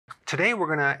Today we're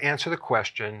going to answer the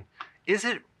question, is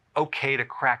it okay to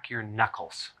crack your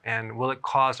knuckles? And will it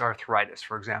cause arthritis,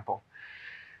 for example?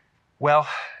 Well,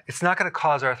 it's not going to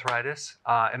cause arthritis.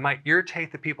 It might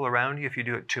irritate the people around you if you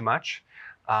do it too much.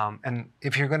 And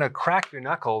if you're going to crack your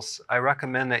knuckles, I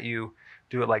recommend that you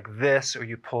do it like this or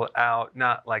you pull it out,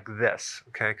 not like this,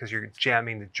 okay? Because you're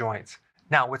jamming the joints.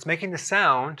 Now, what's making the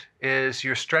sound is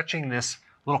you're stretching this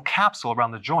little capsule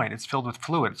around the joint. It's filled with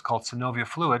fluid. It's called synovial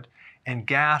fluid, and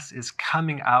gas is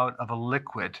coming out of a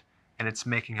liquid, and it's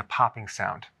making a popping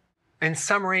sound. In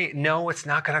summary, no, it's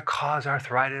not going to cause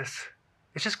arthritis.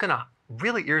 It's just going to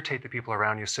really irritate the people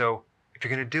around you. So if you're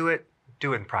going to do it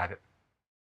in private.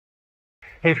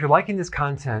 Hey, if you're liking this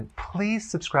content, please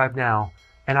subscribe now,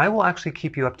 and I will actually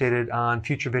keep you updated on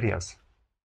future videos.